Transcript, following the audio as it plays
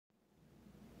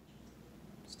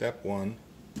Step 1,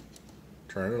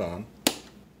 turn it on,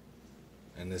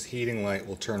 and this heating light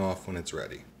will turn off when it's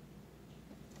ready.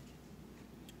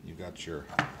 You got your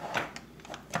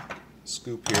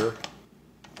scoop here,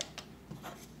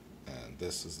 and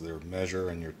this is their measure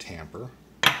and your tamper,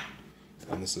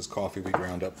 and this is coffee we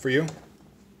ground up for you.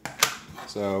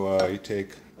 So you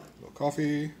take a little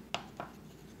coffee,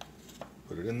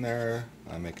 put it in there.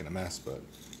 I'm making a mess, but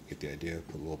get the idea.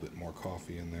 Put a little bit more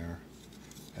coffee in there,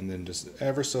 and then just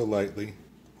ever so lightly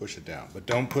push it down, but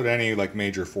don't put any like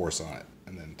major force on it,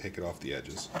 and then take it off the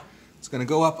edges. It's gonna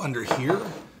go up under here.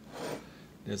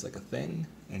 There's like a thing,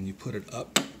 and you put it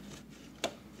up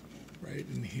right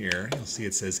in here. You'll see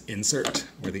it says insert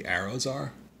where the arrows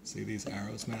are. See these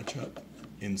arrows match up?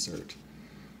 Insert.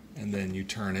 And then you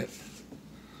turn it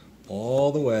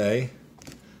all the way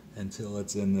until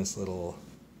it's in this little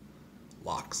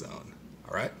lock zone.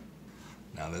 All right?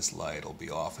 Now this light will be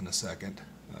off in a second.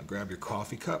 Grab your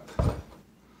coffee cup,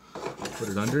 put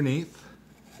it underneath,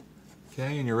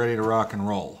 okay, and you're ready to rock and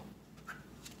roll.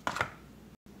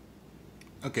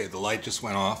 Okay, the light just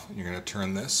went off, and you're going to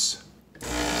turn this.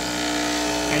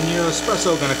 And your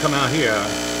espresso is going to come out here.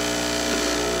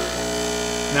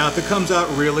 Now if it comes out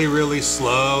really, really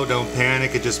slow, don't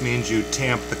panic. It just means you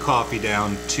tamp the coffee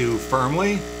down too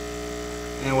firmly.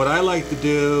 And what I like to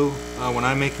do when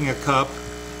I'm making a cup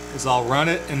is I'll run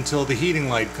it until the heating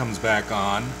light comes back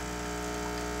on,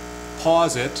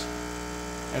 pause it,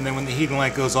 and then when the heating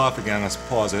light goes off again, let's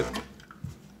pause it.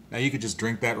 Now you could just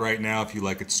drink that right now if you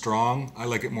like it strong. I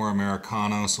like it more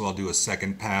Americano, so I'll do a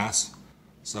second pass.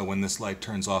 So when this light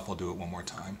turns off, I'll do it one more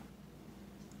time.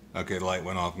 Okay, the light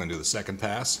went off. I'm going to do the second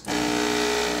pass.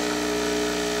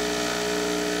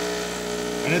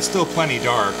 And it's still plenty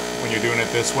dark when you're doing it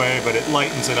this way, but it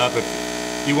lightens it up.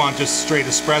 If you want just straight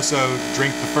espresso,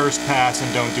 drink the first pass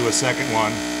and don't do a second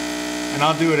one. And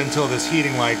I'll do it until this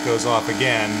heating light goes off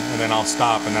again, and then I'll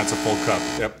stop, and that's a full cup.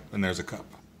 Yep, and there's a cup.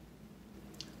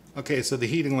 Okay, so the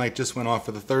heating light just went off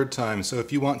for the third time. So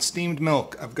if you want steamed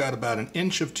milk, I've got about 1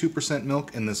 inch of 2%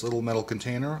 milk in this little metal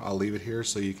container. I'll leave it here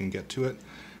so you can get to it.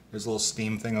 There's a little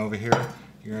steam thing over here.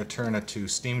 You're going to turn it to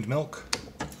steamed milk,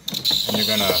 and you're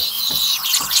going to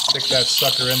stick that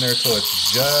sucker in there till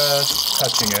it's just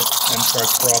touching it and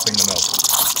starts frothing the milk.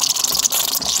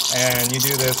 And you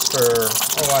do this for,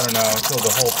 oh, I don't know, until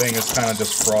the whole thing is kind of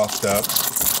just frothed up.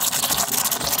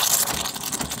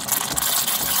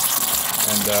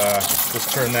 And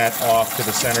just turn that off to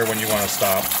the center when you want to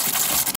stop.